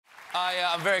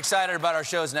I'm very excited about our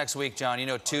shows next week, John. You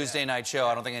know, Tuesday night show.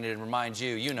 I don't think I need to remind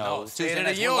you. You know, Tuesday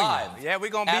night live. Yeah, we're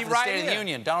going to be right State here. of the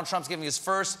Union. Donald Trump's giving his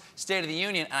first State of the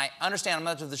Union, and I understand, I'm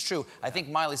not sure if this is true, I think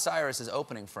Miley Cyrus is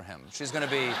opening for him. She's going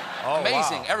to be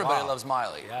amazing. Wow. Everybody loves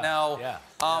Miley. Yeah. Now,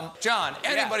 John,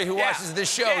 anybody who watches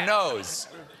this show knows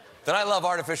that I love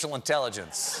artificial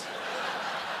intelligence.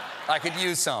 I could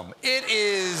use some.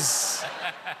 It's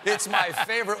my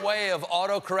favorite way of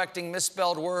auto-correcting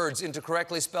misspelled words into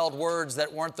correctly spelled words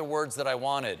that weren't the words that I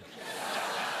wanted.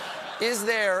 Is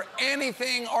there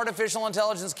anything artificial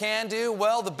intelligence can do?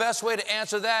 Well, the best way to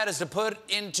answer that is to put it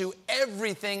into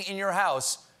everything in your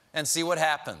house and see what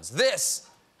happens. This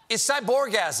is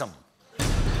Cyborgasm.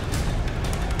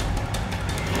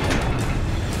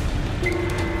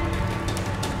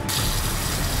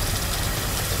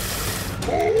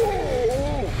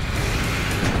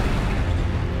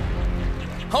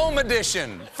 Home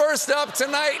edition. First up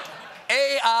tonight,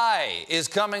 AI is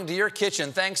coming to your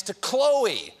kitchen thanks to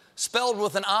Chloe, spelled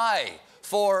with an I,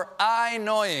 for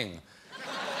I-noying.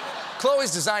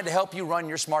 Chloe's designed to help you run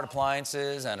your smart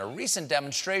appliances, and a recent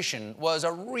demonstration was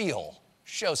a real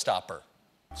showstopper.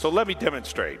 So let me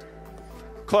demonstrate.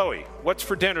 Chloe, what's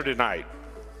for dinner tonight?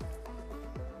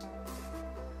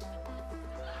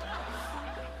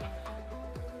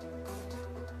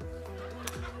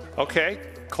 Okay,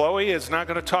 Chloe is not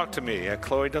going to talk to me.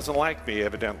 Chloe doesn't like me,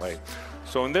 evidently.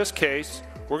 So in this case,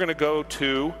 we're going to go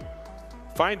to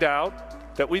find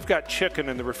out that we've got chicken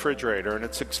in the refrigerator and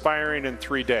it's expiring in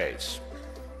 3 days.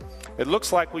 It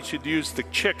looks like we should use the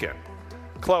chicken.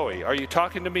 Chloe, are you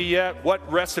talking to me yet? What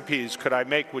recipes could I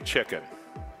make with chicken?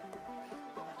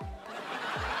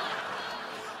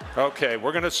 Okay,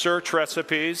 we're going to search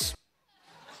recipes.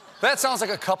 That sounds like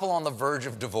a couple on the verge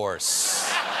of divorce.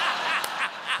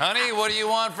 Honey, what do you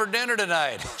want for dinner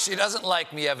tonight? She doesn't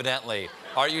like me, evidently.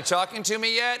 Are you talking to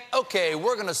me yet? Okay,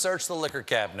 we're gonna search the liquor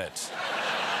cabinet.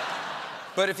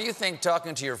 But if you think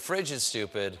talking to your fridge is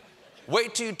stupid,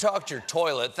 wait till you talk to your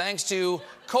toilet, thanks to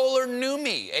Kohler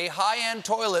Numi, a high-end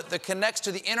toilet that connects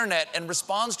to the internet and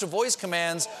responds to voice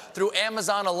commands through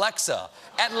Amazon Alexa.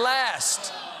 At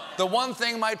last, the one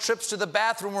thing my trips to the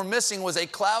bathroom were missing was a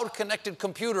cloud-connected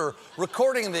computer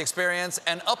recording the experience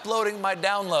and uploading my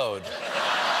download.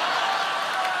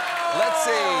 Let's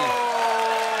see.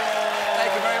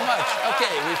 Thank you very much.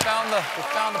 Okay, we found the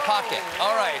pocket.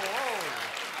 All right.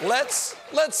 Let's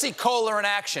see Kohler in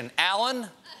action. Alan?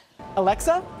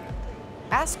 Alexa,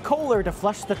 ask Kohler to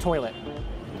flush the toilet.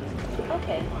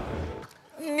 Okay.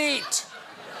 Neat.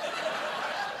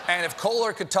 And if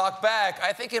Kohler could talk back,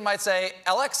 I think it might say,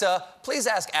 Alexa, please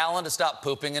ask Alan to stop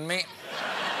pooping in me.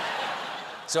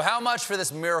 So how much for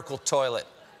this miracle toilet?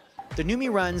 The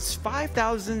Numi runs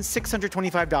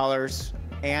 $5,625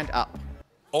 and up.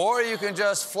 Or you can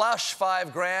just flush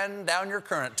 $5 grand down your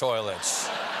current toilets.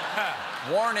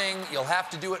 Warning, you'll have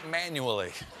to do it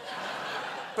manually.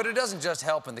 But it doesn't just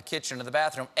help in the kitchen or the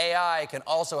bathroom. AI can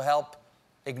also help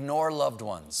ignore loved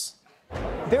ones.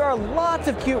 There are lots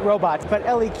of cute robots, but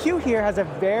LEQ here has a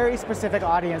very specific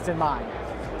audience in mind.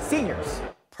 Seniors.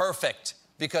 Perfect,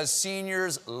 because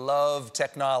seniors love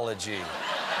technology.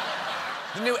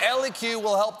 The new LEQ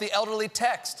will help the elderly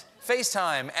text,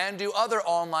 FaceTime, and do other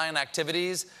online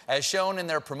activities, as shown in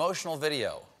their promotional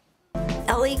video.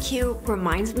 LEQ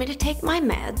reminds me to take my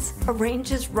meds,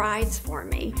 arranges rides for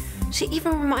me. She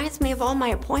even reminds me of all my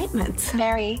appointments.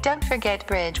 Mary, don't forget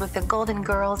bridge with the Golden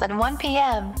Girls at 1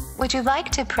 p.m. Would you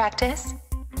like to practice?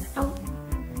 Oh,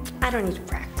 I don't need to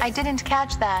practice. I didn't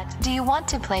catch that. Do you want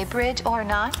to play bridge or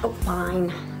not? Oh,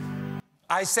 fine.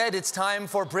 I said it's time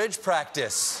for bridge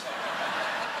practice.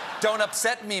 Don't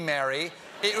upset me, Mary.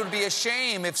 It would be a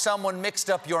shame if someone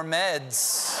mixed up your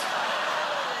meds.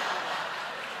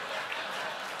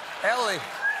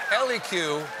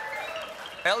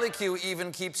 LEQ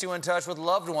even keeps you in touch with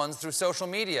loved ones through social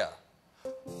media.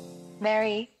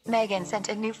 Mary, Megan sent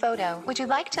a new photo. Would you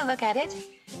like to look at it?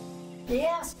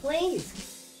 Yes,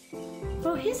 please.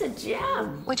 Oh, he's a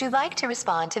gem. Would you like to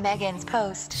respond to Megan's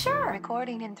post? Sure.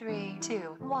 Recording in 3,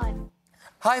 2, 1.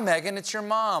 Hi, Megan, it's your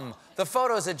mom. The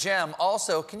photo's a gem.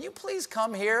 Also, can you please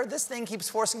come here? This thing keeps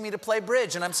forcing me to play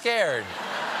bridge, and I'm scared.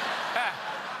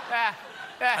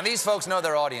 And these folks know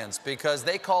their audience because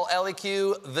they call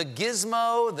LEQ the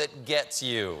gizmo that gets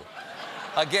you.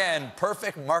 Again,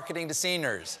 perfect marketing to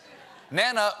seniors.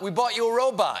 Nana, we bought you a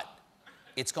robot.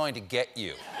 It's going to get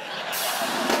you.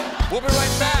 We'll be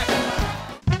right back.